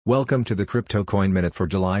Welcome to the Crypto Coin Minute for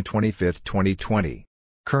July 25, 2020.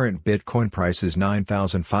 Current Bitcoin price is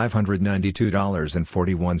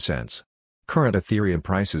 $9,592.41. Current Ethereum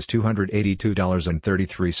price is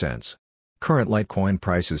 $282.33. Current Litecoin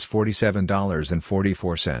price is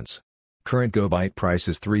 $47.44. Current GoByte price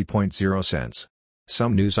is 3.0 cents.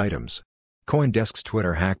 Some news items. CoinDesk's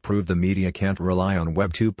Twitter hack proved the media can't rely on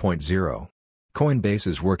Web 2.0. Coinbase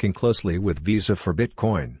is working closely with Visa for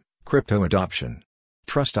Bitcoin crypto adoption.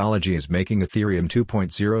 Trustology is making Ethereum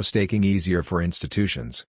 2.0 staking easier for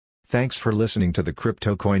institutions. Thanks for listening to the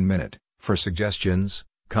Crypto Coin Minute. For suggestions,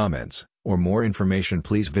 comments, or more information,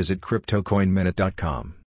 please visit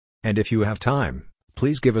CryptoCoinMinute.com. And if you have time,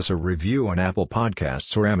 please give us a review on Apple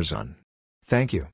Podcasts or Amazon. Thank you.